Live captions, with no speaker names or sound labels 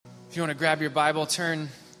If you want to grab your Bible, turn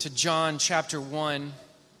to John chapter 1.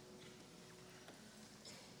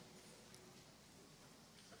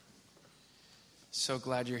 So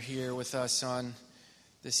glad you're here with us on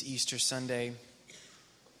this Easter Sunday.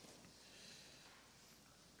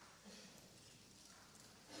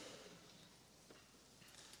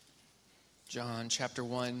 John chapter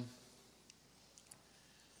 1.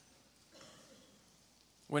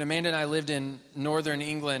 When Amanda and I lived in northern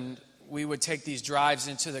England, we would take these drives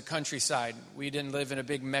into the countryside. We didn't live in a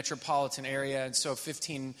big metropolitan area, and so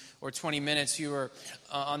 15 or 20 minutes you were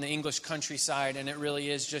on the English countryside, and it really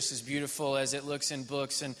is just as beautiful as it looks in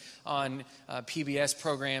books and on PBS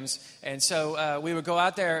programs. And so we would go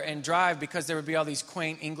out there and drive because there would be all these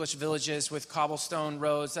quaint English villages with cobblestone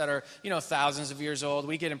roads that are, thousands of years old.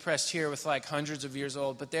 We get impressed here with like hundreds of years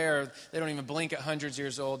old, but they don't even blink at hundreds of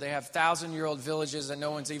years old. They have 1,000-year-old villages that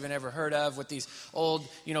no one's even ever heard of with these old,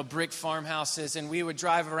 brick farmhouses. And we would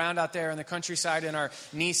drive around out there in the countryside in our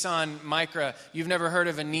Nissan Micra. You've never heard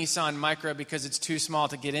of a Nissan Micra because it's too small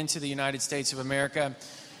to get into the United States of America.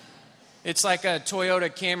 It's like a Toyota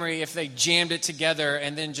Camry if they jammed it together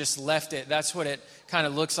and then just left it. That's what it kind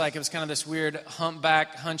of looks like. It was kind of this weird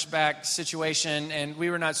hunchback situation, and we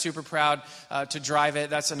were not super proud to drive it.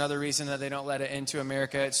 That's another reason that they don't let it into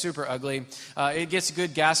America. It's super ugly. It gets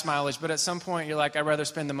good gas mileage, but at some point you're like, I'd rather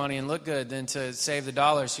spend the money and look good than to save the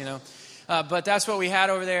dollars, But that's what we had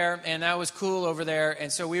over there, and that was cool over there.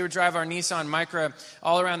 And so we would drive our Nissan Micra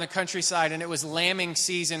all around the countryside, and it was lambing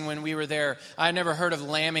season when we were there. I'd never heard of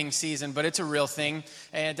lambing season, but it's a real thing.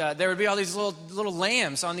 And there would be all these little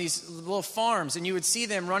lambs on these little farms, and you would see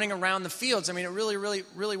them running around the fields. I mean, it really, really,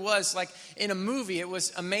 really was like in a movie. It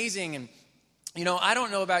was amazing. And I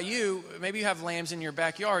don't know about you. Maybe you have lambs in your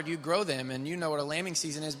backyard. You grow them, and you know what a lambing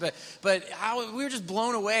season is. But we were just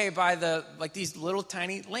blown away by these little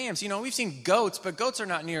tiny lambs. We've seen goats, but goats are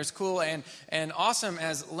not near as cool and awesome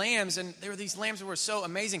as lambs. And there were these lambs that were so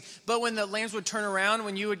amazing. But when the lambs would turn around,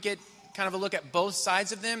 when you would get kind of a look at both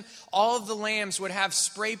sides of them, all of the lambs would have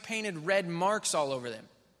spray painted red marks all over them,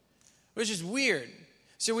 which is weird.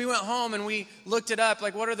 So we went home and we looked it up.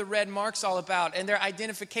 Like, what are the red marks all about? And they're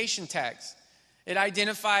identification tags. It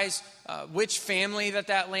identifies which family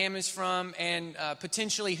that lamb is from and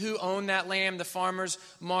potentially who owned that lamb, the farmer's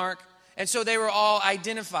mark. And so they were all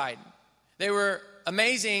identified. They were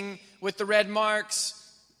amazing with the red marks.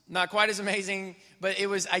 Not quite as amazing, but it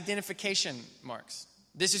was identification marks.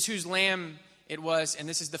 This is whose lamb it was, and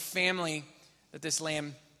this is the family that this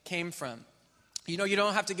lamb came from. You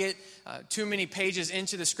don't have to get too many pages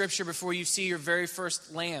into the scripture before you see your very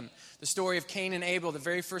first lamb. The story of Cain and Abel, the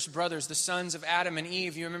very first brothers, the sons of Adam and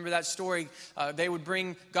Eve. You remember that story? They would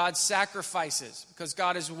bring God sacrifices because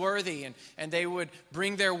God is worthy. And they would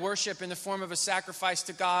bring their worship in the form of a sacrifice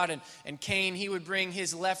to God. And Cain, he would bring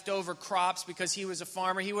his leftover crops because he was a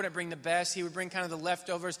farmer. He wouldn't bring the best. He would bring kind of the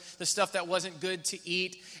leftovers, the stuff that wasn't good to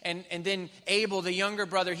eat. And then Abel, the younger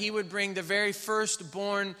brother, he would bring the very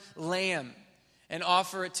firstborn lamb and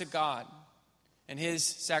offer it to God. And his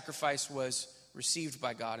sacrifice was received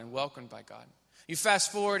by God and welcomed by God. You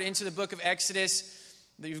fast forward into the book of Exodus.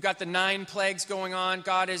 You've got the 9 plagues going on.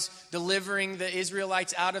 God is delivering the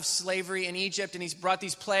Israelites out of slavery in Egypt, and he's brought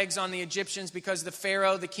these plagues on the Egyptians because the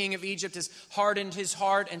Pharaoh, the king of Egypt, has hardened his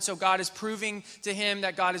heart. And so God is proving to him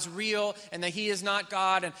that God is real and that he is not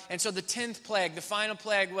God. And so the 10th plague, the final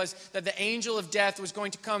plague, was that the angel of death was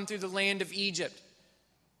going to come through the land of Egypt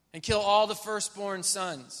and kill all the firstborn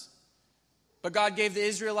sons. But God gave the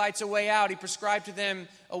Israelites a way out. He prescribed to them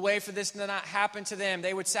a way for this to not happen to them.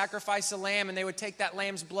 They would sacrifice a lamb, and they would take that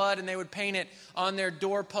lamb's blood and they would paint it on their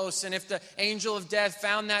doorposts. And if the angel of death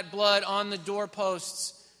found that blood on the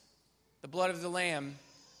doorposts, the blood of the lamb,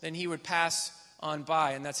 then he would pass on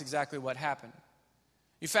by. And that's exactly what happened.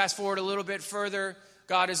 You fast forward a little bit further.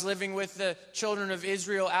 God is living with the children of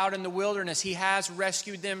Israel out in the wilderness. He has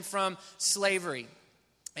rescued them from slavery.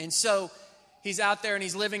 And so he's out there and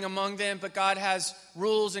he's living among them, but God has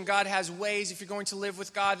rules and God has ways. If you're going to live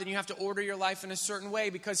with God, then you have to order your life in a certain way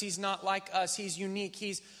because he's not like us. He's unique.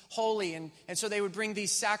 He's holy. And so they would bring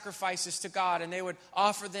these sacrifices to God, and they would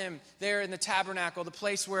offer them there in the tabernacle, the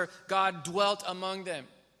place where God dwelt among them.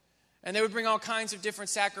 And they would bring all kinds of different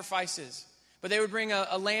sacrifices. But they would bring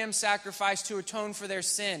a lamb sacrifice to atone for their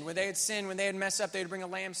sin. When they had sinned, when they had messed up, they would bring a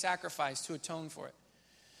lamb sacrifice to atone for it.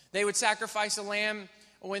 They would sacrifice a lamb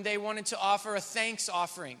when they wanted to offer a thanks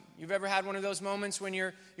offering. You've ever had one of those moments when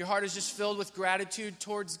your heart is just filled with gratitude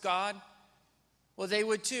towards God? Well, they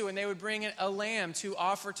would too, and they would bring a lamb to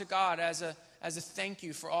offer to God as a thank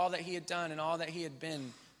you for all that he had done and all that he had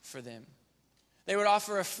been for them. They would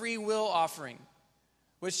offer a free will offering,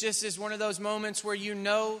 which just is one of those moments where you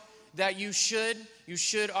know that you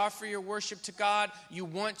should offer your worship to God. You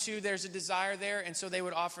want to, there's a desire there. And so they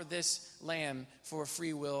would offer this lamb for a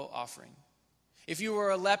free will offering. If you were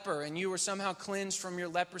a leper and you were somehow cleansed from your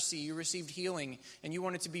leprosy, you received healing, and you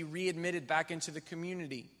wanted to be readmitted back into the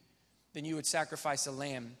community, then you would sacrifice a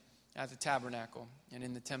lamb at the tabernacle and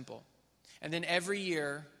in the temple. And then every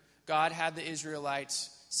year, God had the Israelites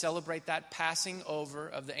celebrate that passing over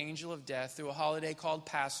of the angel of death through a holiday called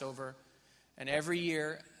Passover. And every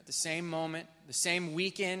year, at the same moment, the same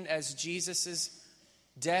weekend as Jesus'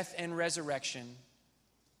 death and resurrection,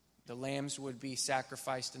 the lambs would be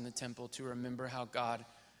sacrificed in the temple to remember how God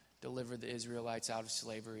delivered the Israelites out of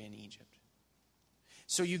slavery in Egypt.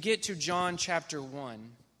 So you get to John chapter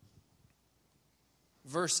 1,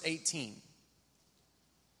 verse 18.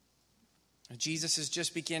 Jesus is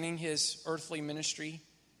just beginning his earthly ministry.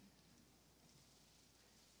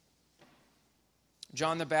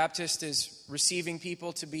 John the Baptist is receiving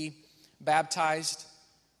people to be baptized.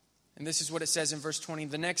 And this is what it says in verse 20.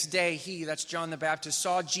 The next day he, that's John the Baptist,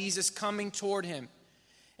 saw Jesus coming toward him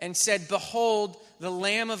and said, "Behold, the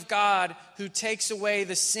Lamb of God who takes away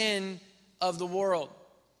the sin of the world."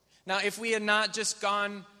 Now, if we had not just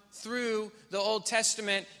gone through the Old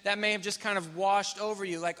Testament, that may have just kind of washed over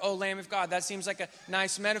you. Like, oh, Lamb of God, that seems like a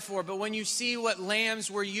nice metaphor. But when you see what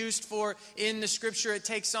lambs were used for in the Scripture, it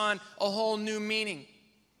takes on a whole new meaning.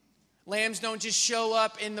 Lambs don't just show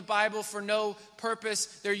up in the Bible for no purpose.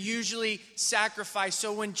 They're usually sacrificed.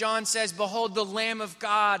 So when John says, "Behold, the Lamb of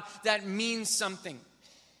God," that means something.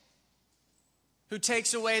 Who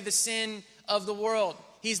takes away the sin of the world.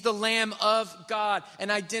 He's the Lamb of God,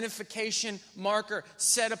 an identification marker,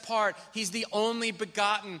 set apart. He's the only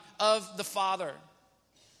begotten of the Father.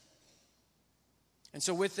 And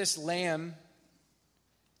so with this Lamb,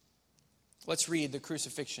 let's read the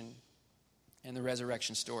crucifixion and the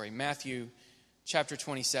resurrection story. Matthew chapter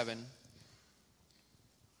 27.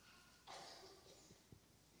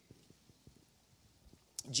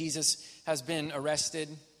 Jesus has been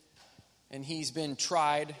arrested and he's been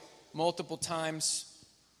tried multiple times.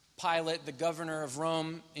 Pilate, the governor of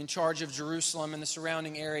Rome, in charge of Jerusalem and the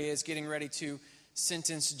surrounding area, is getting ready to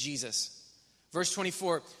sentence Jesus. Verse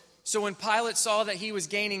 24, so when Pilate saw that he was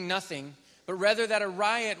gaining nothing, but rather that a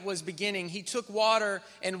riot was beginning, he took water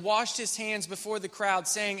and washed his hands before the crowd,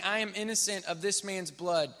 saying, "I am innocent of this man's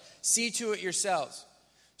blood. See to it yourselves."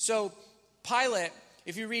 So Pilate,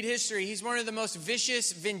 if you read history, he's one of the most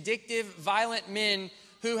vicious, vindictive, violent men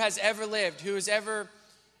who has ever lived, who has ever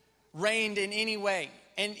reigned in any way.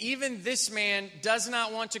 And even this man does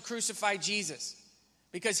not want to crucify Jesus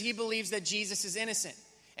because he believes that Jesus is innocent.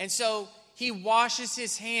 And so he washes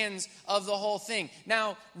his hands of the whole thing.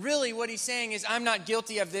 Now, really what he's saying is, I'm not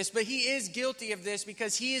guilty of this, but he is guilty of this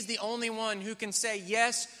because he is the only one who can say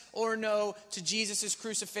yes or no to Jesus'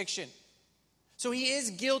 crucifixion. So he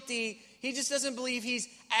is guilty. He just doesn't believe he's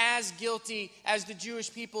as guilty as the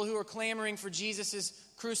Jewish people who are clamoring for Jesus'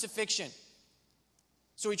 crucifixion.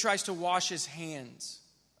 So he tries to wash his hands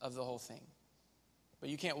of the whole thing. But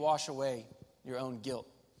you can't wash away your own guilt.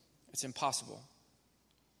 It's impossible.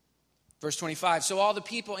 Verse 25, so all the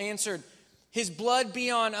people answered, "His blood be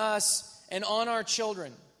on us and on our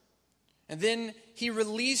children." And then he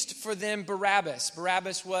released for them Barabbas.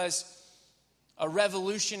 Barabbas was a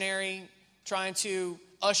revolutionary trying to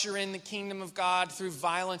usher in the kingdom of God through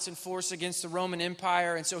violence and force against the Roman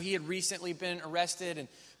Empire. And so he had recently been arrested, and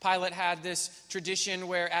Pilate had this tradition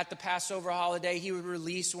where at the Passover holiday, he would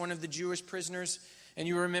release one of the Jewish prisoners. And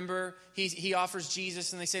you remember, he offers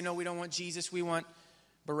Jesus, and they say, "No, we don't want Jesus, we want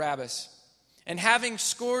Barabbas." And having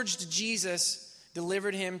scourged Jesus,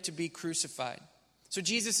 delivered him to be crucified. So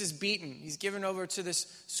Jesus is beaten. He's given over to this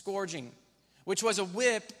scourging, which was a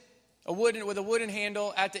whip, with a wooden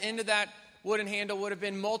handle. At the end of that wooden handle would have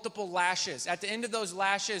been multiple lashes. At the end of those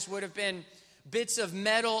lashes would have been bits of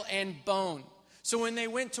metal and bone. So when they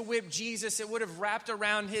went to whip Jesus, it would have wrapped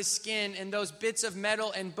around his skin, and those bits of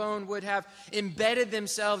metal and bone would have embedded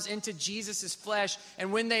themselves into Jesus' flesh.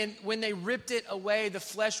 And when they ripped it away, the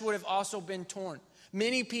flesh would have also been torn.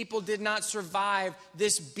 Many people did not survive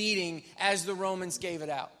this beating as the Romans gave it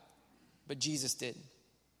out, but Jesus did.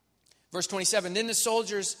 Verse 27, then the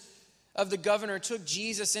soldiers of the governor took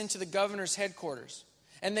Jesus into the governor's headquarters,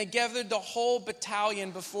 and they gathered the whole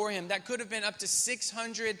battalion before him. That could have been up to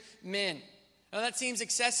 600 men. Now that seems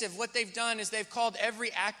excessive. What they've done is they've called every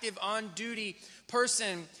active on-duty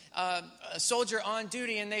person, a soldier on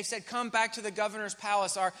duty, and they've said, "Come back to the governor's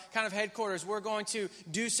palace, our kind of headquarters. We're going to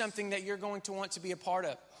do something that you're going to want to be a part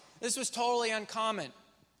of." This was totally uncommon.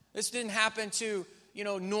 This didn't happen to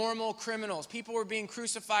normal criminals. People were being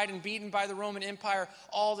crucified and beaten by the Roman Empire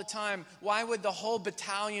all the time. Why would the whole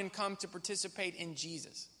battalion come to participate in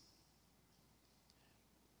Jesus?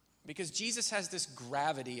 Because Jesus has this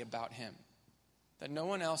gravity about him that no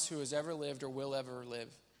one else who has ever lived or will ever live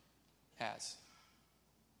has.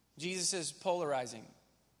 Jesus is polarizing.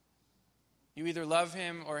 You either love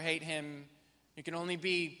him or hate him. You can only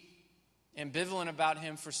be ambivalent about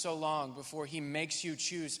him for so long before he makes you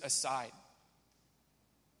choose a side.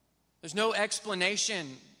 There's no explanation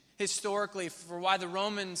historically for why the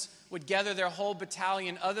Romans would gather their whole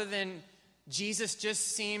battalion other than Jesus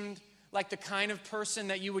just seemed like the kind of person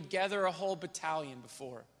that you would gather a whole battalion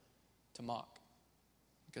before to mock.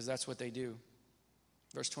 Because that's what they do.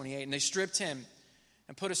 Verse 28, and they stripped him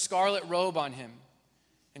and put a scarlet robe on him.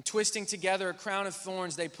 And twisting together a crown of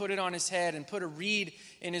thorns, they put it on his head and put a reed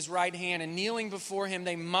in his right hand. And kneeling before him,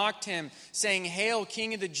 they mocked him, saying, Hail,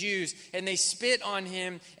 King of the Jews. And they spit on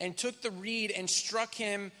him and took the reed and struck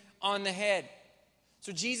him on the head.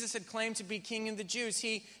 So Jesus had claimed to be King of the Jews.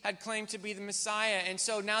 He had claimed to be the Messiah. And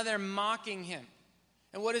so now they're mocking him.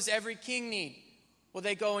 And what does every king need? Well,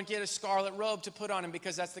 they go and get a scarlet robe to put on him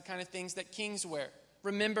because that's the kind of things that kings wear.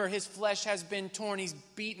 Remember, his flesh has been torn. He's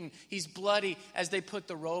beaten. He's bloody as they put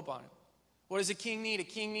the robe on him. What does a king need? A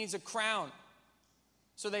king needs a crown.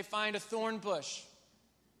 So they find a thorn bush.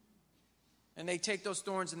 And they take those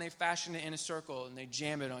thorns and they fashion it in a circle and they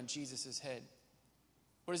jam it on Jesus' head.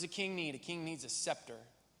 What does a king need? A king needs a scepter.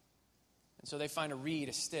 And so they find a reed,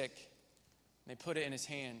 a stick, and they put it in his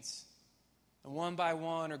hands. And one by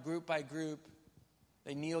one or group by group,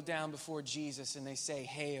 they kneel down before Jesus and they say,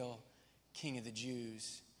 Hail, King of the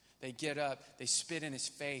Jews. They get up, they spit in his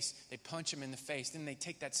face, they punch him in the face. Then they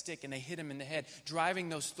take that stick and they hit him in the head, driving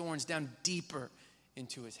those thorns down deeper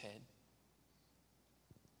into his head.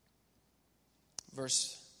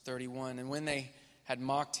 Verse 31, and when they had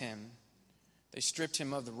mocked him, they stripped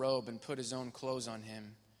him of the robe and put his own clothes on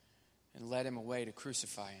him and led him away to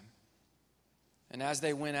crucify him. And as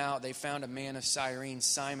they went out, they found a man of Cyrene,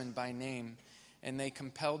 Simon by name, and they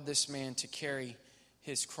compelled this man to carry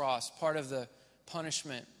his cross. Part of the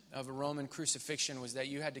punishment of a Roman crucifixion was that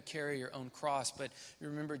you had to carry your own cross. But you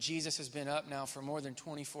remember, Jesus has been up now for more than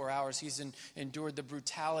 24 hours. He's endured the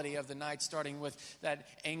brutality of the night, starting with that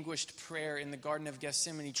anguished prayer in the Garden of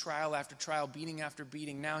Gethsemane, trial after trial, beating after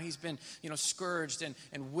beating. Now he's been, scourged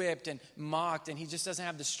and whipped and mocked, and he just doesn't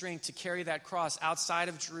have the strength to carry that cross outside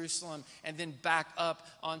of Jerusalem and then back up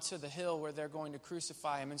onto the hill where they're going to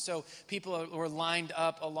crucify him. And so people were lined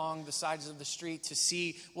up along the sides of the street to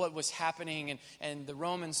see what was happening, and the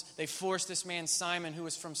Romans, they forced this man Simon, who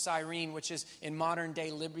was from Cyrene, which is in modern-day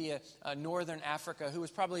Libya, northern Africa, who was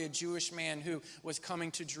probably a Jewish man who was coming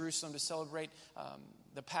to Jerusalem to celebrate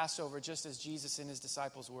the Passover, just as Jesus and his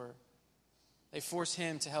disciples were. They forced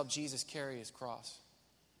him to help Jesus carry his cross.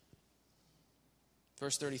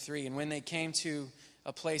 Verse 33, and when they came to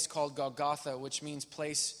a place called Golgotha, which means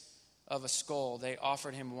place of a skull, they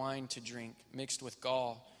offered him wine to drink, mixed with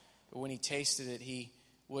gall. But when he tasted it, he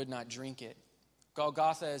would not drink it.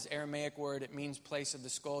 Golgotha is an Aramaic word. It means place of the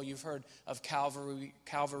skull. You've heard of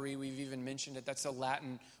Calvary. We've even mentioned it. That's a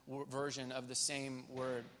Latin version of the same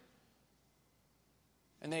word.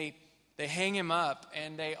 And they hang him up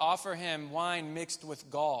and they offer him wine mixed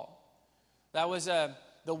with gall. That was the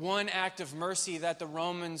one act of mercy that the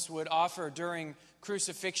Romans would offer during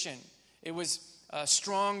crucifixion. It was a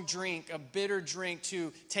strong drink, a bitter drink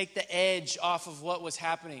to take the edge off of what was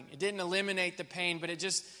happening. It didn't eliminate the pain, but it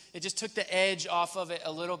just took the edge off of it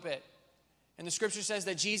a little bit. And the scripture says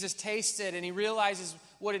that Jesus tastes it and he realizes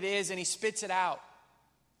what it is and he spits it out.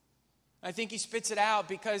 I think he spits it out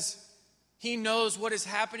because he knows what is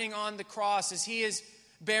happening on the cross as he is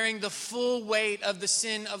bearing the full weight of the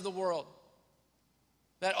sin of the world.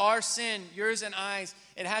 That our sin, yours and I's,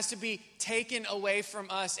 it has to be taken away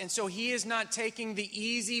from us. And so he is not taking the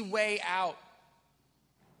easy way out.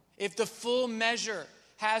 If the full measure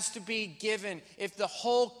has to be given, if the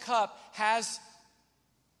whole cup has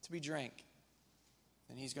to be drank,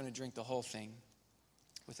 then he's going to drink the whole thing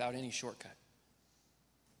without any shortcut.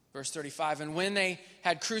 Verse 35, and when they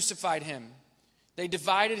had crucified him, they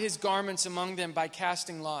divided his garments among them by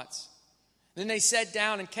casting lots. Then they sat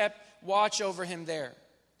down and kept watch over him there.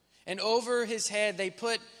 And over his head they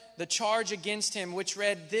put the charge against him, which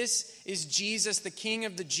read, This is Jesus, the King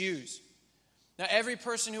of the Jews. Now, every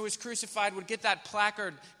person who was crucified would get that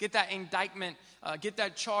placard, get that indictment, get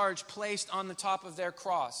that charge placed on the top of their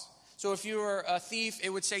cross. So if you were a thief, it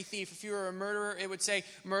would say thief. If you were a murderer, it would say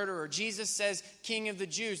murderer. Jesus says King of the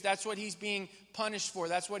Jews. That's what he's being punished for.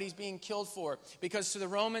 That's what he's being killed for. Because to the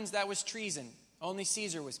Romans, that was treason. Only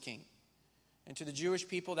Caesar was king. And to the Jewish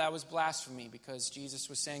people, that was blasphemy because Jesus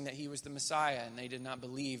was saying that he was the Messiah, and they did not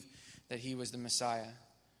believe that he was the Messiah.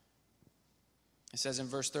 It says in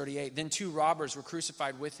verse 38, then 2 robbers were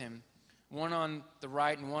crucified with him, one on the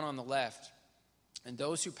right and one on the left. And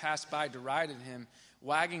those who passed by derided him,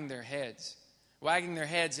 wagging their heads. Wagging their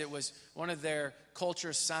heads, it was one of their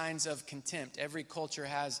culture's signs of contempt. Every culture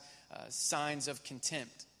has signs of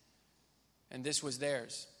contempt. And this was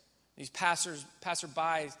theirs. These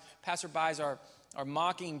passerbys are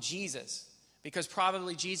mocking Jesus because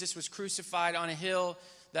probably Jesus was crucified on a hill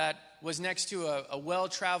that was next to a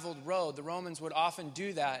well-traveled road. The Romans would often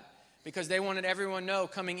do that because they wanted everyone to know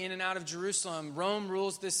coming in and out of Jerusalem, Rome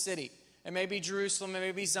rules this city. It may be Jerusalem, it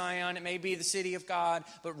may be Zion, it may be the city of God,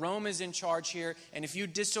 but Rome is in charge here. And if you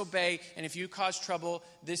disobey and if you cause trouble,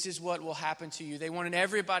 this is what will happen to you. They wanted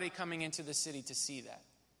everybody coming into the city to see that.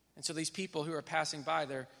 And so these people who are passing by,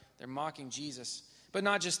 they're mocking Jesus. But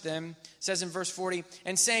not just them. It says in verse 40,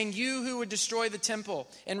 and saying, you who would destroy the temple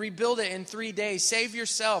and rebuild it in 3 days, save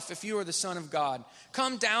yourself if you are the Son of God.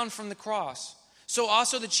 Come down from the cross. So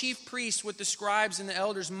also the chief priests with the scribes and the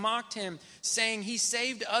elders mocked him, saying, he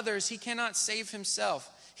saved others, he cannot save himself.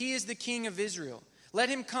 He is the King of Israel. Let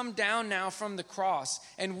him come down now from the cross,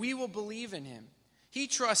 and we will believe in him. He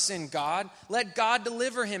trusts in God. Let God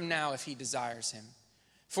deliver him now if he desires him.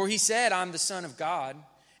 For he said, I'm the Son of God.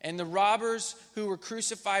 And the robbers who were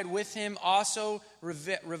crucified with him also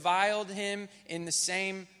reviled him in the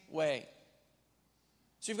same way.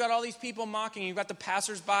 So you've got all these people mocking. You've got the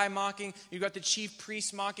passersby mocking. You've got the chief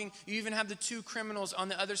priests mocking. You even have the 2 criminals on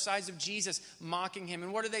the other sides of Jesus mocking him.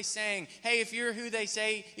 And what are they saying? Hey, if you're who they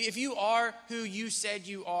say, if you are who you said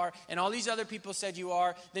you are, and all these other people said you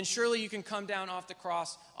are, then surely you can come down off the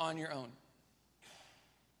cross on your own.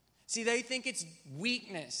 See, they think it's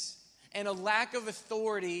weakness and a lack of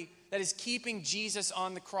authority that is keeping Jesus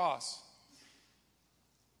on the cross.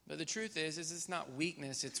 But the truth is it's not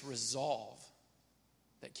weakness, it's resolve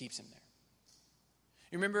that keeps him there.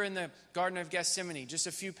 You remember in the Garden of Gethsemane, just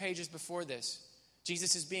a few pages before this,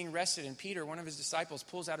 Jesus is being arrested, and Peter, one of his disciples,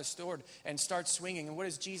 pulls out a sword and starts swinging. And what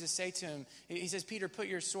does Jesus say to him? He says, Peter, put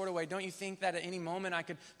your sword away. Don't you think that at any moment I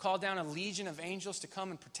could call down a legion of angels to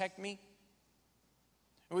come and protect me?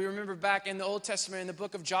 We remember back in the Old Testament in the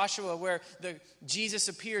book of Joshua where Jesus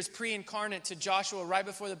appears pre-incarnate to Joshua right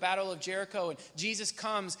before the battle of Jericho. And Jesus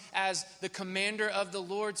comes as the commander of the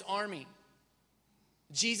Lord's army.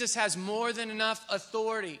 Jesus has more than enough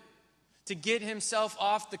authority to get himself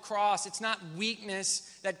off the cross. It's not weakness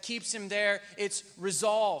that keeps him there. It's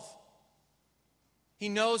resolve. He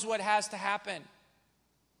knows what has to happen.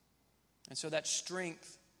 And so that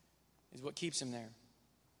strength is what keeps him there.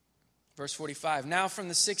 Verse 45, now from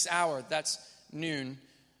the 6th hour, that's noon,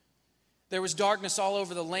 there was darkness all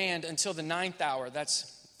over the land until the 9th hour, that's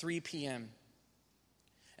 3 p.m.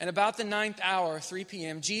 And about the 9th hour, 3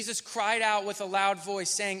 p.m., Jesus cried out with a loud voice,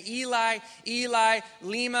 saying, Eli, Eli,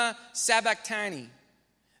 lema sabachthani.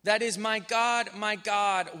 That is, my God,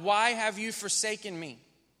 why have you forsaken me?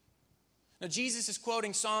 Now, Jesus is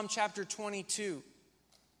quoting Psalm chapter 22.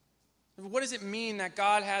 What does it mean that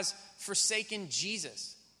God has forsaken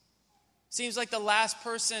Jesus? Seems like the last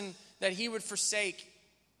person that he would forsake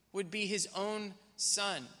would be his own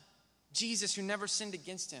son, Jesus, who never sinned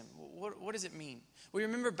against him. What does it mean? We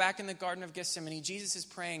remember back in the Garden of Gethsemane, Jesus is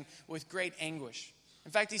praying with great anguish.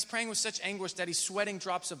 In fact, he's praying with such anguish that he's sweating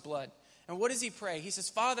drops of blood. And what does he pray? He says,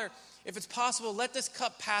 Father, if it's possible, let this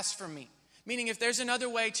cup pass from me. Meaning, if there's another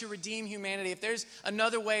way to redeem humanity, if there's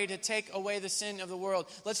another way to take away the sin of the world,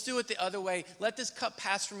 let's do it the other way. Let this cup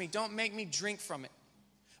pass from me. Don't make me drink from it.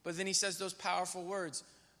 But then he says those powerful words,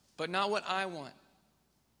 but not what I want,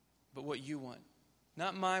 but what you want.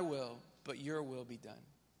 Not my will, but your will be done.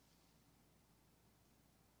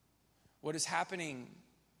 What is happening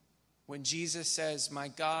when Jesus says, my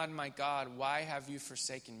God, why have you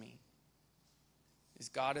forsaken me? Is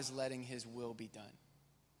God is letting his will be done.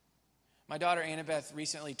 My daughter Annabeth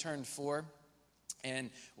recently turned 4. And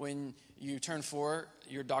when you turn 4,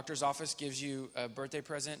 your doctor's office gives you a birthday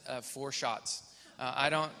present of 4 shots.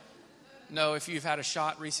 I don't know if you've had a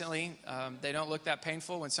shot recently. They don't look that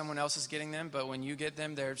painful when someone else is getting them, but when you get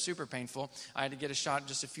them, they're super painful. I had to get a shot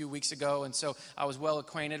just a few weeks ago, and so I was well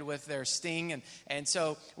acquainted with their sting. And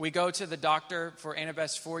so we go to the doctor for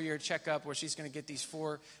Annabeth's 4-year checkup where she's going to get these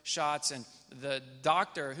 4 shots. And the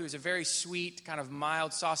doctor, who's a very sweet, kind of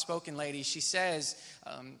mild, soft-spoken lady, she says,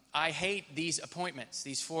 I hate these appointments,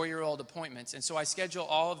 these 4-year-old appointments. And so I schedule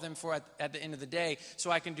all of them for at the end of the day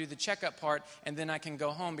so I can do the checkup part, and then I can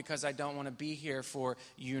go home because I don't want want to be here for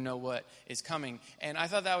you know what is coming. And I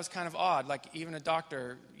thought that was kind of odd. Like even a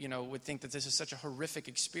doctor, would think that this is such a horrific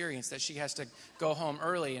experience that she has to go home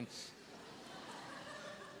early. And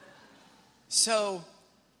so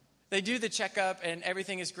they do the checkup and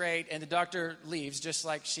everything is great. And the doctor leaves just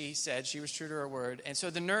like she said. She was true to her word. And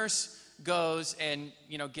so the nurse goes and,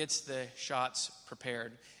 gets the shots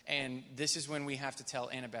prepared. And this is when we have to tell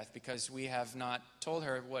Annabeth, because we have not told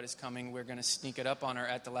her what is coming. We're going to sneak it up on her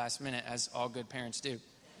at the last minute, as all good parents do.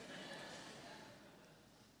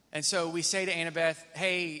 And so we say to Annabeth,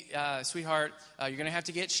 hey, sweetheart, you're going to have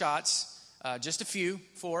to get shots, just a few,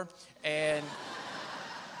 4. And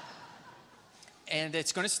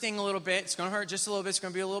it's going to sting a little bit. It's going to hurt just a little bit. It's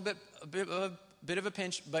going to be a bit of a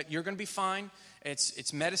pinch, but you're going to be fine.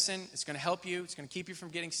 It's medicine. It's going to help you. It's going to keep you from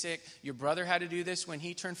getting sick. Your brother had to do this when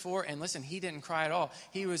he turned 4. And listen, he didn't cry at all.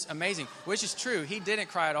 He was amazing, which is true. He didn't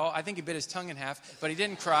cry at all. I think he bit his tongue in half, but he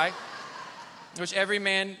didn't cry, which every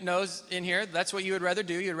man knows in here. That's what you would rather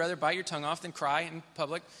do. You'd rather bite your tongue off than cry in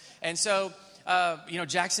public. And so,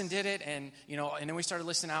 Jackson did it, and then we started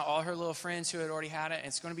listing out all her little friends who had already had it, and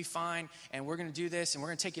it's going to be fine, and we're going to do this, and we're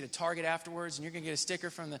going to take you to Target afterwards, and you're going to get a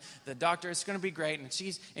sticker from the doctor. It's going to be great. And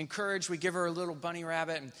she's encouraged. We give her a little bunny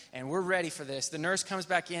rabbit, and we're ready for this. The nurse comes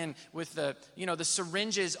back in with the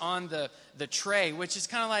syringes on the tray, which is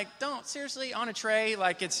kind of like, don't, seriously, on a tray,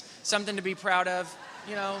 like it's something to be proud of,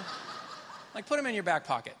 like put them in your back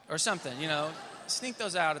pocket or something, sneak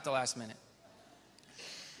those out at the last minute.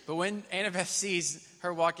 But when Annabeth sees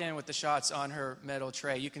her walk in with the shots on her metal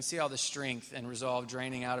tray, you can see all the strength and resolve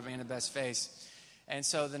draining out of Annabeth's face. And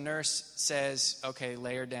so the nurse says, okay,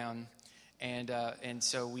 lay her down. And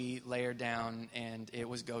so we lay her down, and it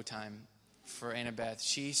was go time for Annabeth.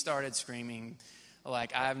 She started screaming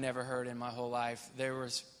like I've never heard in my whole life. There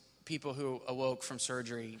was people who awoke from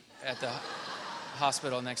surgery at the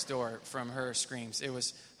hospital next door from her screams. It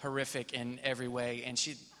was horrific in every way. And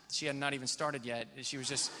she had not even started yet. She was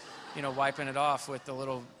just, wiping it off with the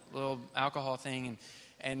little alcohol thing.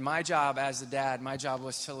 And my job as the dad,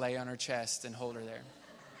 was to lay on her chest and hold her there.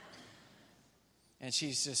 And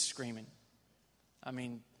she's just screaming. I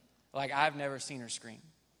mean, like I've never seen her scream.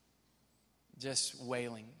 Just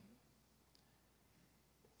wailing.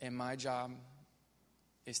 And my job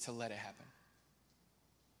is to let it happen.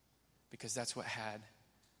 Because that's what had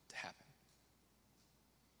to happen.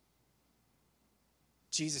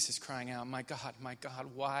 Jesus is crying out, my God,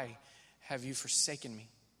 why have you forsaken me?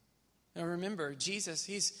 Now remember, Jesus,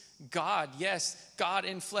 he's God. Yes, God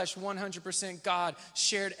in flesh, 100% God,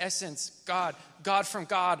 shared essence, God from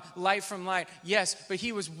God, light from light. Yes, but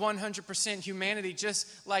he was 100% humanity,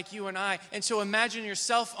 just like you and I. And so imagine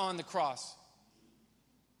yourself on the cross,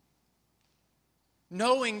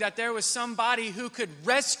 knowing that there was somebody who could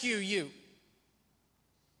rescue you.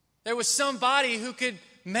 There was somebody who could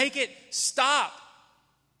make it stop.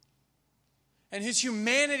 And his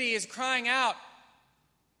humanity is crying out,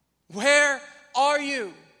 where are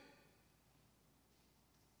you?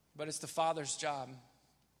 But it's the Father's job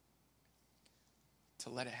to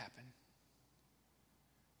let it happen.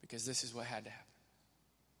 Because this is what had to happen.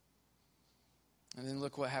 And then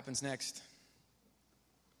look what happens next.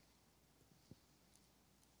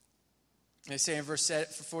 They say in verse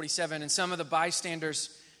 47, and some of the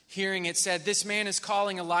bystanders hearing it said, this man is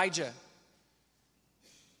calling Elijah.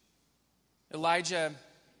 Elijah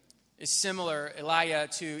is similar, Elijah,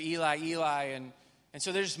 to Eli, and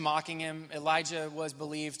so they're just mocking him. Elijah was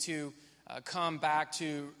believed to come back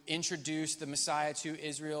to introduce the Messiah to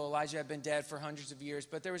Israel. Elijah had been dead for hundreds of years,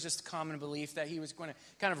 but there was just a common belief that he was going to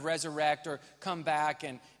kind of resurrect or come back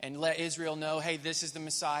and let Israel know, hey, this is the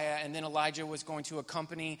Messiah. And then Elijah was going to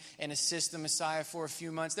accompany and assist the Messiah for a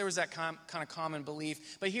few months. There was that kind of common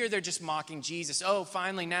belief. But here they're just mocking Jesus. Oh,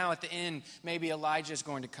 finally now at the end, maybe Elijah is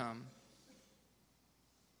going to come.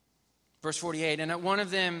 Verse 48, and one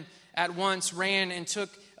of them at once ran and took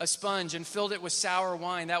a sponge and filled it with sour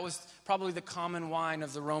wine. That was probably the common wine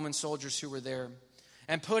of the Roman soldiers who were there.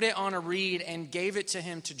 And put it on a reed and gave it to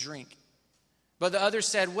him to drink. But the others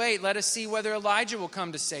said, wait, let us see whether Elijah will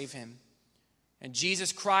come to save him. And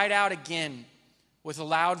Jesus cried out again with a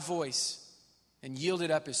loud voice and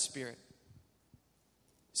yielded up his spirit.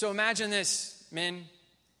 So imagine this, men.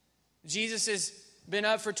 Jesus has been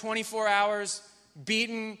up for 24 hours,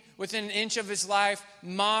 beaten within an inch of his life,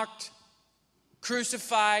 mocked,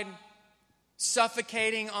 crucified,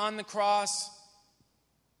 suffocating on the cross.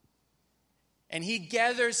 And he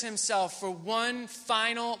gathers himself for one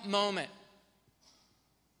final moment.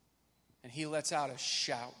 And he lets out a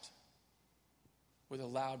shout with a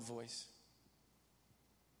loud voice.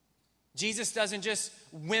 Jesus doesn't just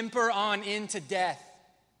whimper on into death.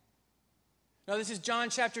 No, this is John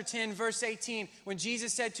chapter 10, verse 18, when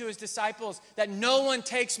Jesus said to his disciples that no one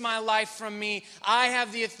takes my life from me. I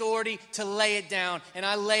have the authority to lay it down, and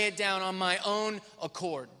I lay it down on my own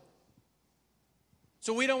accord.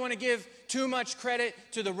 So we don't want to give too much credit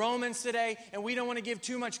to the Romans today, and we don't want to give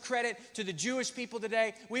too much credit to the Jewish people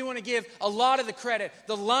today. We want to give a lot of the credit,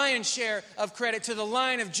 the lion's share of credit, to the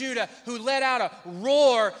Lion of Judah, who let out a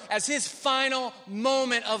roar as his final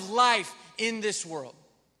moment of life in this world.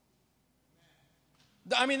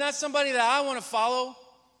 I mean, that's somebody that I want to follow,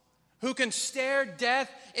 who can stare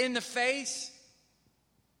death in the face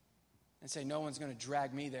and say, no one's going to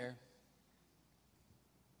drag me there.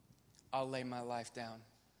 I'll lay my life down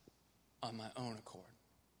on my own accord.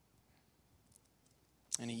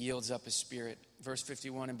 And he yields up his spirit. Verse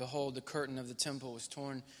 51, and behold, the curtain of the temple was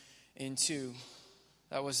torn in two.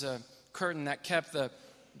 That was a curtain that kept the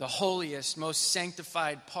holiest, most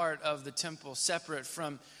sanctified part of the temple separate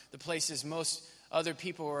from the places most other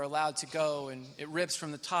people were allowed to go. And it rips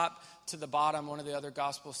from the top to the bottom, one of the other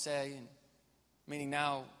gospels say, and meaning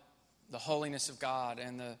now the holiness of God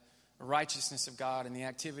and the righteousness of God and the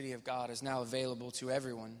activity of God is now available to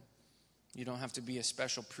everyone. You don't have to be a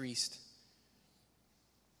special priest.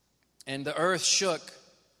 And the earth shook,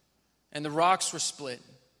 and the rocks were split.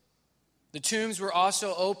 The tombs were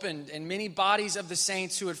also opened, and many bodies of the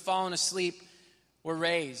saints who had fallen asleep were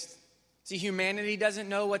raised. See, humanity doesn't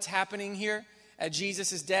know what's happening here at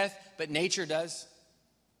Jesus' death, but nature does.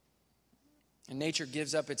 And nature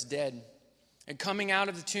gives up its dead. And coming out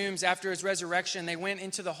of the tombs after his resurrection, they went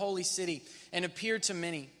into the holy city and appeared to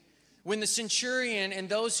many. When the centurion and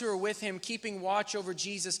those who were with him, keeping watch over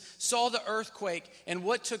Jesus, saw the earthquake and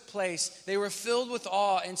what took place, they were filled with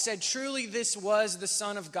awe and said, truly this was the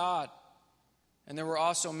Son of God. And there were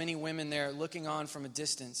also many women there looking on from a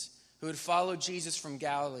distance, who had followed Jesus from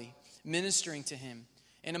Galilee, ministering to him,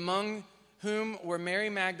 and among whom were Mary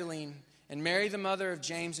Magdalene and Mary the mother of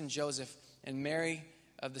James and Joseph, and Mary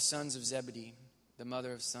of the sons of Zebedee, the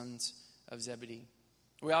mother of sons of Zebedee.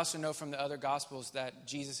 We also know from the other Gospels that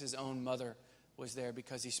Jesus' own mother was there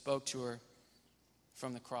because he spoke to her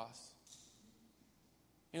from the cross.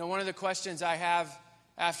 You know, one of the questions I have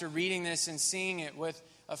after reading this and seeing it with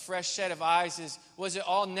a fresh set of eyes is, was it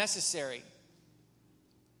all necessary?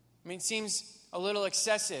 I mean, it seems a little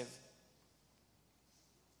excessive.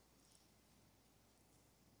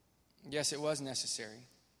 Yes, it was necessary.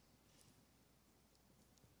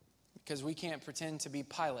 Because we can't pretend to be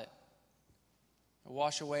Pilate,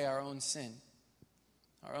 wash away our own sin,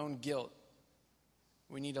 our own guilt.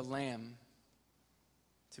 We need a lamb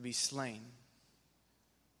to be slain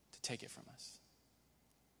to take it from us.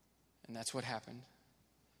 And that's what happened.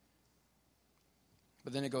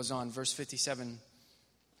 But then it goes on, verse 57.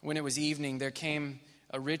 When it was evening, there came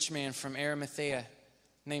a rich man from Arimathea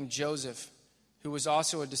named Joseph, who was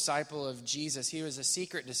also a disciple of Jesus. He was a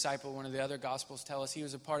secret disciple, one of the other Gospels tell us. He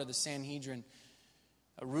was a part of the Sanhedrin,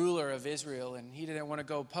 a ruler of Israel, and he didn't want to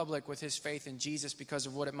go public with his faith in Jesus because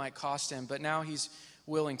of what it might cost him. But now he's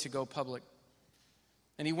willing to go public.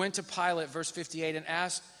 And he went to Pilate, verse 58, and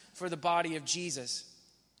asked for the body of Jesus.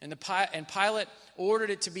 And Pilate ordered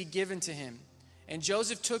it to be given to him. And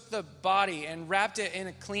Joseph took the body and wrapped it in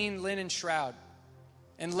a clean linen shroud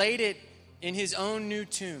and laid it in his own new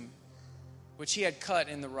tomb, which he had cut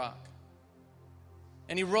in the rock.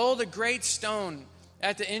 And he rolled a great stone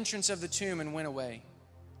at the entrance of the tomb and went away.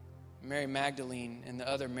 Mary Magdalene and the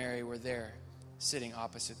other Mary were there, sitting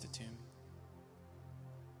opposite the tomb.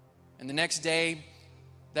 And the next day,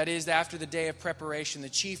 that is, after the day of preparation, the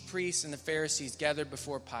chief priests and the Pharisees gathered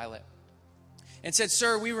before Pilate and said,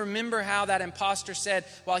 Sir, we remember how that impostor said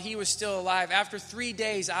while he was still alive, after 3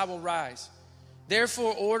 days I will rise.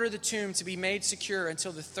 Therefore, order the tomb to be made secure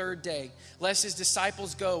until the third day, lest his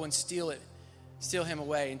disciples go and steal him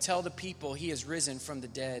away, and tell the people he has risen from the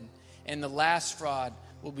dead. And the last fraud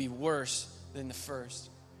will be worse than the first.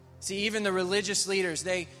 See, even the religious leaders,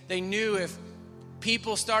 they knew if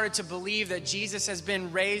people started to believe that Jesus had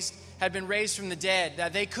been raised from the dead,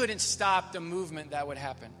 that they couldn't stop the movement that would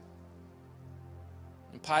happen.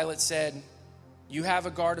 And Pilate said, you have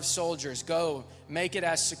a guard of soldiers. Go, make it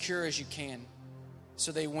as secure as you can.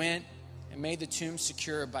 So they went and made the tomb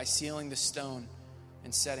secure by sealing the stone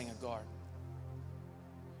and setting a guard.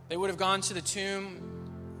 They would have gone to the tomb.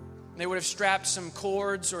 They would have strapped some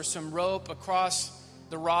cords or some rope across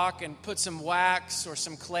the rock and put some wax or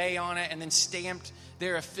some clay on it and then stamped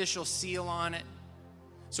their official seal on it.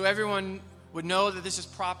 So everyone would know that this is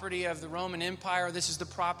property of the Roman Empire. This is the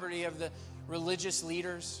property of the religious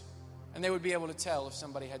leaders. And they would be able to tell if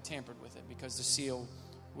somebody had tampered with it because the seal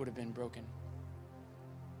would have been broken.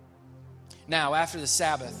 Now, after the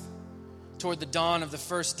Sabbath, toward the dawn of the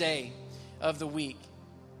first day of the week.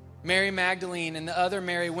 Mary Magdalene and the other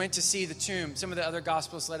Mary went to see the tomb. Some of the other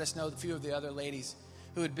Gospels let us know a few of the other ladies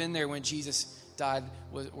who had been there when Jesus died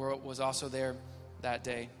was also there that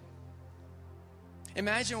day.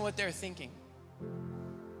 Imagine what they're thinking,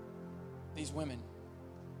 these women.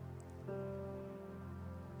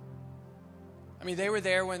 I mean, they were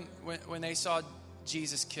there when they saw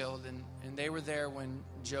Jesus killed, and they were there when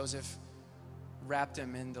Joseph wrapped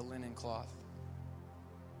him in the linen cloth.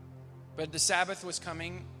 But the Sabbath was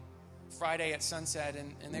coming Friday at sunset,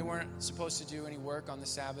 and they weren't supposed to do any work on the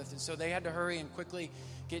Sabbath. And so they had to hurry and quickly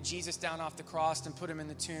get Jesus down off the cross and put him in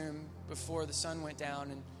the tomb before the sun went down.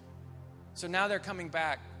 And so now they're coming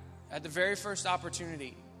back at the very first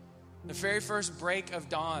opportunity, the very first break of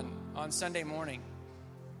dawn on Sunday morning,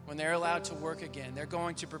 when they're allowed to work again. They're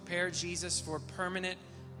going to prepare Jesus for permanent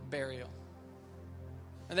burial.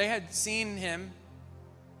 And they had seen him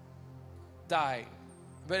die.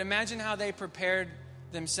 But imagine how they prepared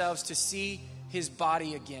themselves to see his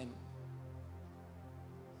body again.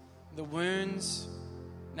 The wounds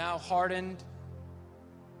now hardened.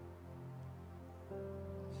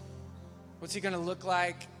 What's he going to look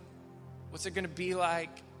like? What's it going to be like?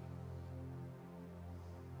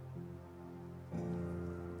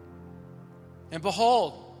 And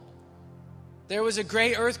behold, there was a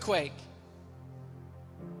great earthquake,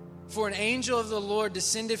 for an angel of the Lord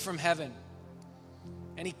descended from heaven.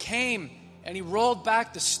 And he came and he rolled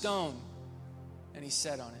back the stone and he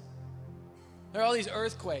sat on it. There are all these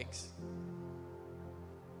earthquakes.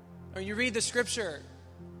 Or you read the scripture,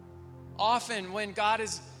 often when God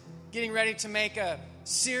is getting ready to make a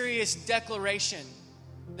serious declaration,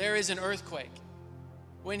 there is an earthquake.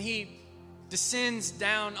 When he descends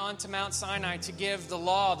down onto Mount Sinai to give the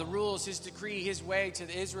law, the rules, his decree, his way to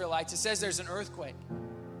the Israelites, it says there's an earthquake.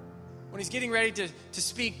 When he's getting ready to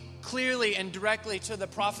speak clearly and directly to the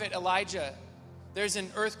prophet Elijah, there's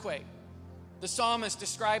an earthquake. The psalmist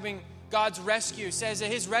describing God's rescue says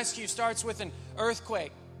that his rescue starts with an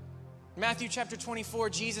earthquake. In Matthew chapter 24,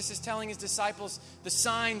 Jesus is telling his disciples the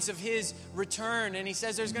signs of his return, and he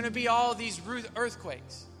says there's going to be all these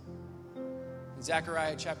earthquakes. In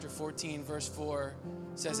Zechariah chapter 14, verse 4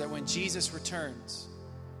 says that when Jesus returns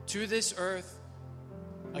to this earth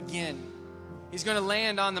again, he's going to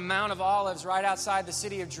land on the Mount of Olives right outside the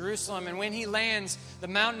city of Jerusalem. And when he lands, the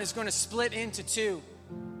mountain is going to split into two.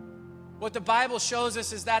 What the Bible shows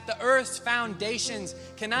us is that the earth's foundations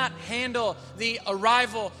cannot handle the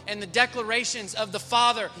arrival and the declarations of the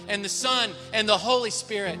Father and the Son and the Holy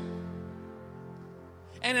Spirit.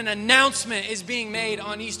 And an announcement is being made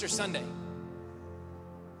on Easter Sunday.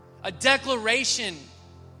 A declaration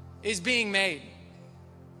is being made.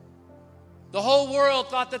 The whole world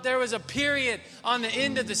thought that there was a period on the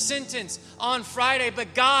end of the sentence on Friday,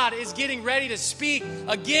 but God is getting ready to speak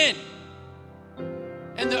again.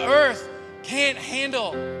 And the earth can't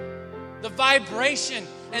handle the vibration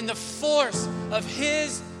and the force of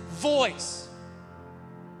his voice.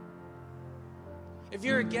 If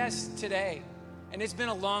you're a guest today, and it's been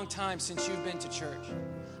a long time since you've been to church,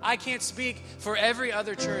 I can't speak for every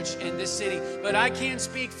other church in this city, but I can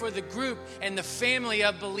speak for the group and the family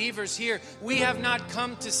of believers here. We have not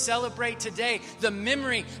come to celebrate today the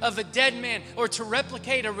memory of a dead man or to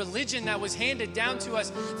replicate a religion that was handed down to us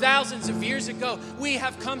thousands of years ago. We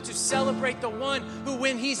have come to celebrate the one who,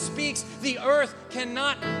 when he speaks, the earth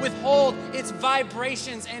cannot withhold its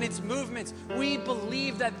vibrations and its movements. We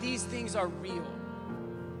believe that these things are real.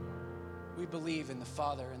 We believe in the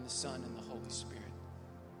Father and the Son and the Holy Spirit.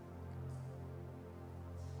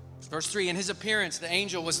 Verse 3, in his appearance, the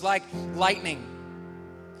angel was like lightning,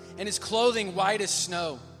 and his clothing white as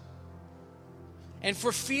snow. And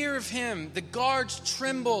for fear of him, the guards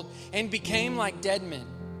trembled and became like dead men.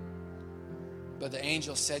 But the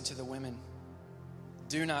angel said to the women,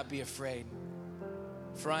 "Do not be afraid,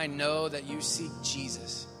 for I know that you seek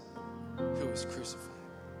Jesus, who was crucified.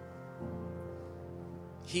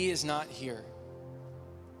 He is not here,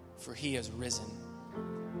 for he has risen,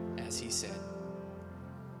 as he said.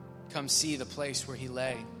 Come see the place where he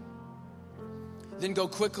lay. Then go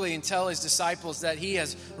quickly and tell his disciples that he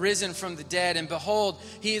has risen from the dead. And behold,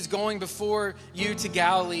 he is going before you to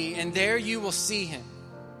Galilee, and there you will see him.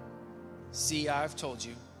 See, I have told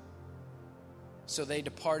you." So they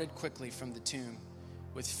departed quickly from the tomb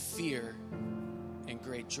with fear and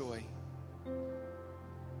great joy,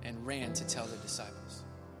 and ran to tell the disciples.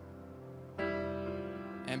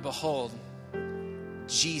 And behold,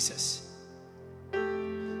 Jesus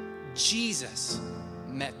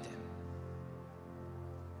met them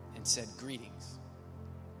and said, "Greetings,"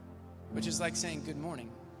 which is like saying good morning.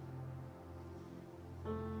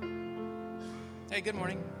 Hey, good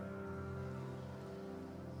morning.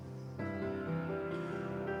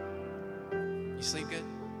 You sleep good?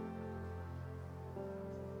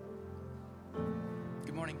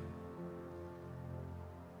 Good morning.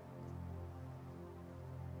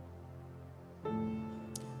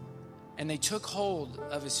 And they took hold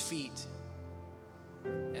of his feet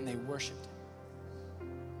and they worshiped him.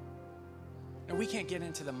 Now, we can't get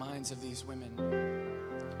into the minds of these women,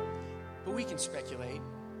 but we can speculate.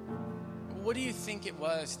 What do you think it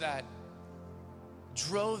was that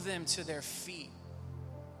drove them to their feet,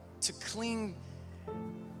 to cling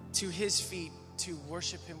to his feet, to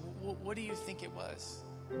worship him? What do you think it was?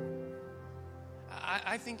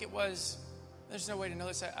 I think it was, there's no way to know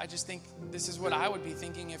this. I just think this is what I would be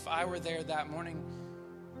thinking if I were there that morning.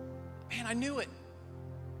 Man, I knew it.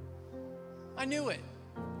 I knew it.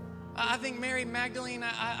 I think Mary Magdalene,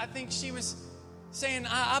 I think she was saying,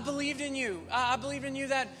 I believed in you. I believed in you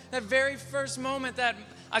that very first moment that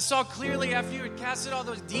I saw clearly after you had casted all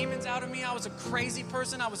those demons out of me. I was a crazy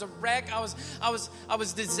person. I was a wreck. I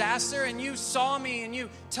was disaster. And you saw me and you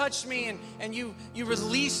touched me and you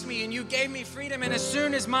released me and you gave me freedom. And as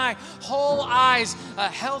soon as my whole eyes,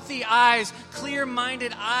 healthy eyes,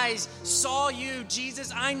 clear-minded eyes saw you,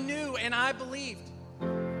 Jesus, I knew and I believed.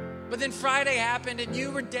 But then Friday happened and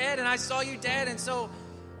you were dead and I saw you dead. And so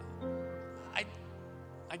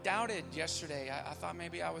I doubted yesterday. I thought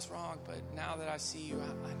maybe I was wrong, but now that I see you,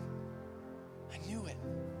 I knew it.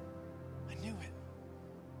 I knew it.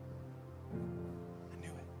 I knew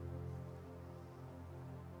it.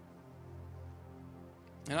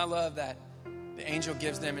 And I love that the angel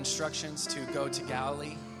gives them instructions to go to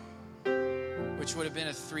Galilee, which would have been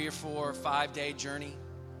a 3 or 4 or 5 day journey.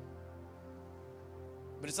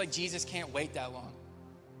 But it's like Jesus can't wait that long.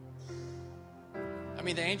 I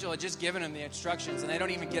mean, the angel had just given him the instructions, and they don't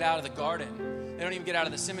even get out of the garden. They don't even get out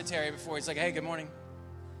of the cemetery before he's like, hey, good morning.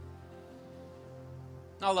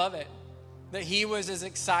 I love it that he was as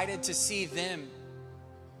excited to see them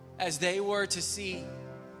as they were to see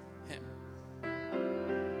him.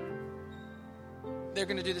 They're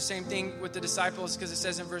going to do the same thing with the disciples because it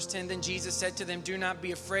says in verse 10, then Jesus said to them, do not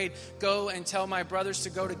be afraid. Go and tell my brothers to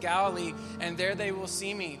go to Galilee, and there they will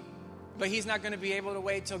see me. But he's not going to be able to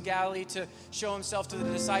wait till Galilee to show himself to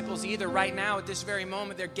the disciples either. Right now, at this very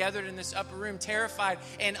moment, they're gathered in this upper room, terrified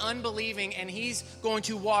and unbelieving, and he's going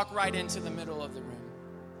to walk right into the middle of the room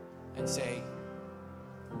and say,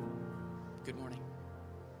 good morning,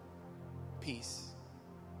 peace.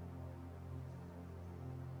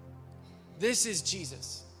 This is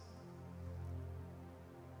Jesus.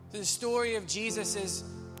 The story of Jesus is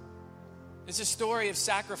a story of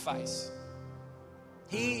sacrifice.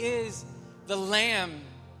 He is the Lamb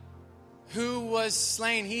who was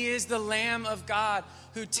slain. He is the Lamb of God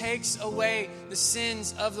who takes away the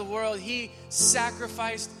sins of the world. He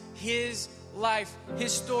sacrificed his life.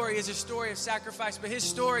 His story is a story of sacrifice, but his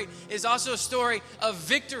story is also a story of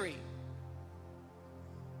victory.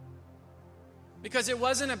 Because it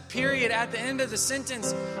wasn't a period at the end of the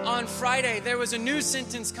sentence on Friday. There was a new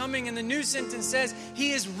sentence coming, and the new sentence says,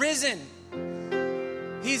 he is risen.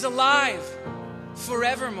 He's alive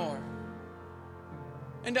forevermore.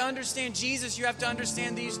 And to understand Jesus, you have to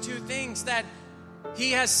understand these two things, that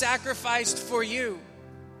he has sacrificed for you,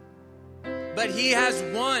 but he has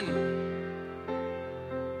won.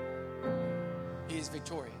 He is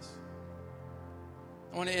victorious.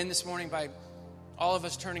 I want to end this morning by all of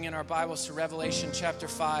us turning in our Bibles to Revelation chapter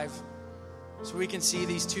 5 so we can see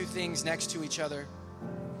these two things next to each other.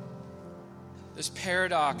 This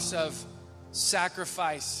paradox of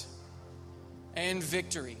sacrifice and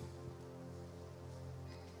victory.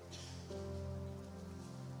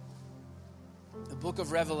 The book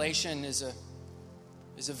of Revelation is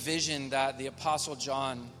a vision that the Apostle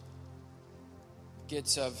John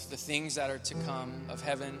gets of the things that are to come, of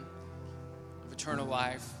heaven, of eternal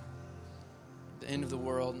life, the end of the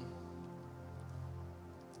world.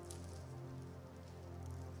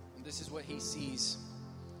 And this is what he sees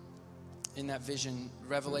in that vision.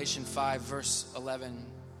 Revelation 5, verse 11.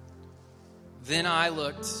 Then I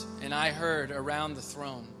looked, and I heard around the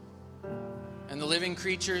throne, and the living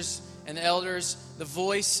creatures and the elders, the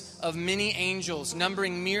voice of many angels,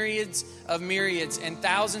 numbering myriads of myriads and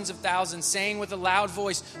thousands of thousands, saying with a loud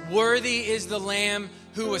voice, worthy is the Lamb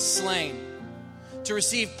who was slain, to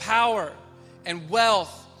receive power and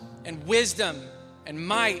wealth and wisdom and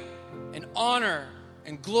might and honor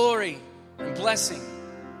and glory and blessing.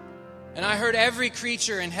 And I heard every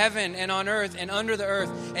creature in heaven and on earth and under the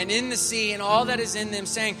earth and in the sea and all that is in them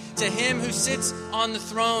saying, to him who sits on the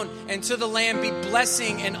throne and to the Lamb be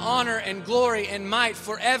blessing and honor and glory and might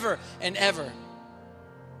forever and ever.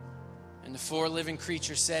 And And the four living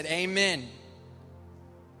creatures said, Amen.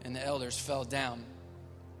 And the elders fell down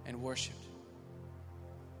and worshiped.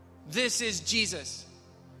 This is Jesus,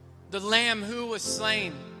 the Lamb who was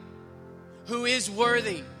slain, who is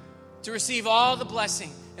worthy to receive all the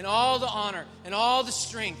blessing and all the honor and all the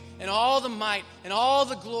strength and all the might and all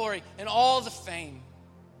the glory and all the fame.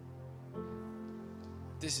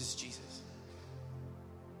 This is Jesus.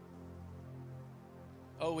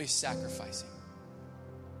 Always sacrificing.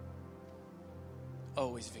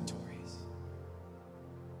 Always victorious.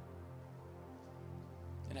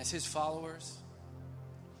 And as his followers,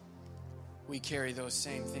 we carry those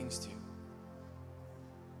same things too.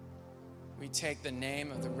 We take the name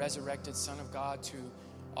of the resurrected Son of God to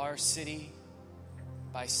our city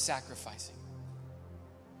by sacrificing,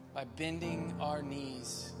 by bending our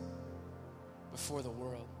knees before the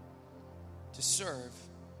world, to serve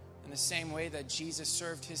in the same way that Jesus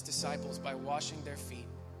served his disciples by washing their feet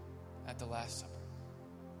at the Last Supper.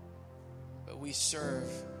 But we serve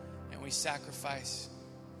and we sacrifice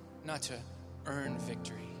not to earn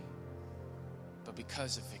victory, but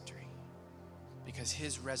because of victory. Because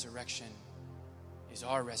his resurrection is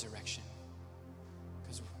our resurrection.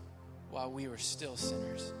 Because while we were still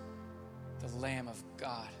sinners, the Lamb of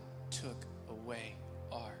God took away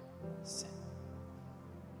our sin.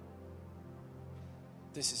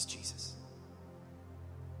 This is Jesus.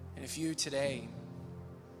 And if you today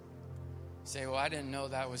say, well, I didn't know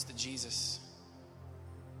that was the Jesus.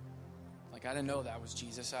 Like, I didn't know that was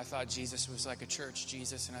Jesus. I thought Jesus was like a church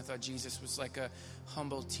Jesus, and I thought Jesus was like a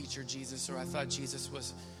humble teacher Jesus, or I thought Jesus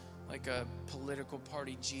was like a political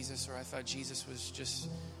party Jesus, or I thought Jesus was just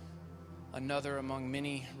another among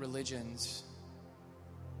many religions.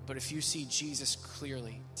 But if you see Jesus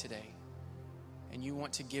clearly today, and you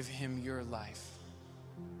want to give him your life,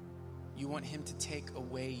 you want him to take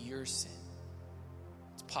away your sin,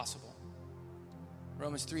 it's possible.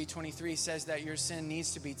 Romans 3:23 says that your sin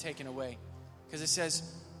needs to be taken away. Because it says,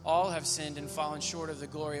 all have sinned and fallen short of the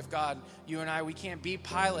glory of God. You and I, we can't be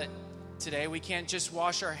Pilate today. We can't just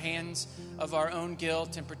wash our hands of our own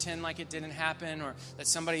guilt and pretend like it didn't happen, or that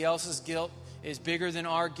somebody else's guilt is bigger than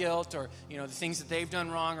our guilt, or the things that they've done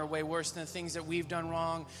wrong are way worse than the things that we've done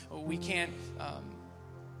wrong. We can't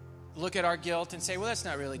look at our guilt and say, well, that's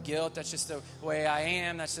not really guilt. That's just the way I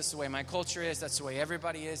am. That's just the way my culture is. That's the way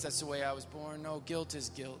everybody is. That's the way I was born. No, guilt is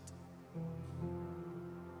guilt.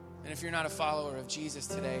 And if you're not a follower of Jesus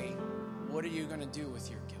today, what are you going to do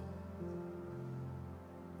with your guilt?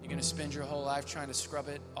 You're going to spend your whole life trying to scrub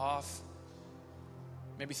it off?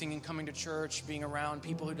 Maybe thinking coming to church, being around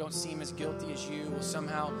people who don't seem as guilty as you will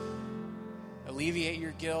somehow alleviate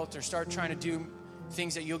your guilt, or start trying to do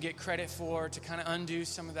things that you'll get credit for to kind of undo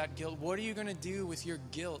some of that guilt. What are you going to do with your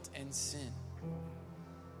guilt and sin?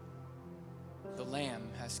 The Lamb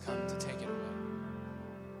has come to take it away.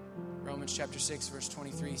 Romans chapter 6, verse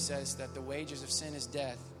 23 says that the wages of sin is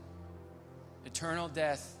death, eternal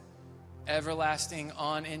death, everlasting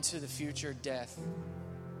on into the future death.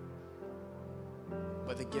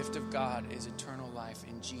 But the gift of God is eternal life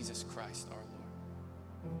in Jesus Christ our Lord.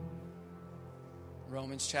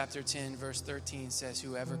 Romans chapter 10, verse 13 says,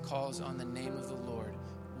 whoever calls on the name of the Lord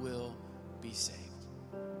will be saved.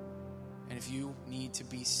 And if you need to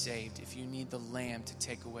be saved, if you need the Lamb to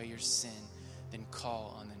take away your sin, then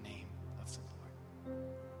call on the name of the Lord.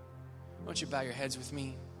 Why don't you bow your heads with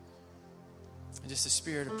me? And just the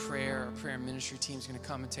spirit of prayer, our prayer ministry team is going to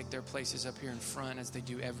come and take their places up here in front as they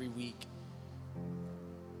do every week.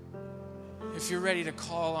 If you're ready to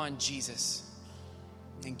call on Jesus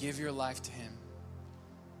and give your life to him,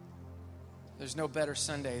 there's no better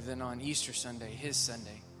Sunday than on Easter Sunday, his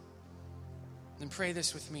Sunday. Then pray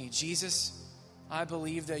this with me. Jesus, I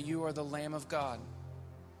believe that you are the Lamb of God,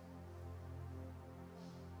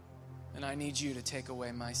 and I need you to take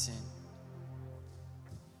away my sin.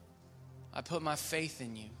 I put my faith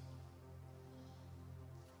in you.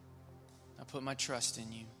 I put my trust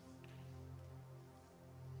in you.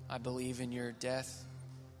 I believe in your death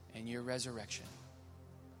and your resurrection.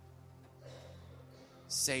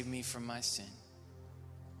 Save me from my sin.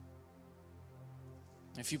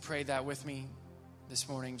 If you prayed that with me this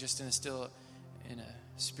morning, just in a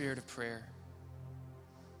spirit of prayer,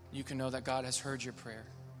 you can know that God has heard your prayer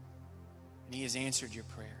and he has answered your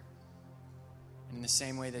prayer. And in the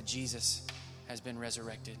same way that Jesus has been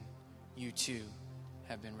resurrected, you too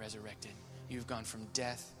have been resurrected. You've gone from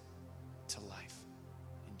death to life.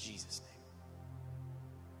 In Jesus' name.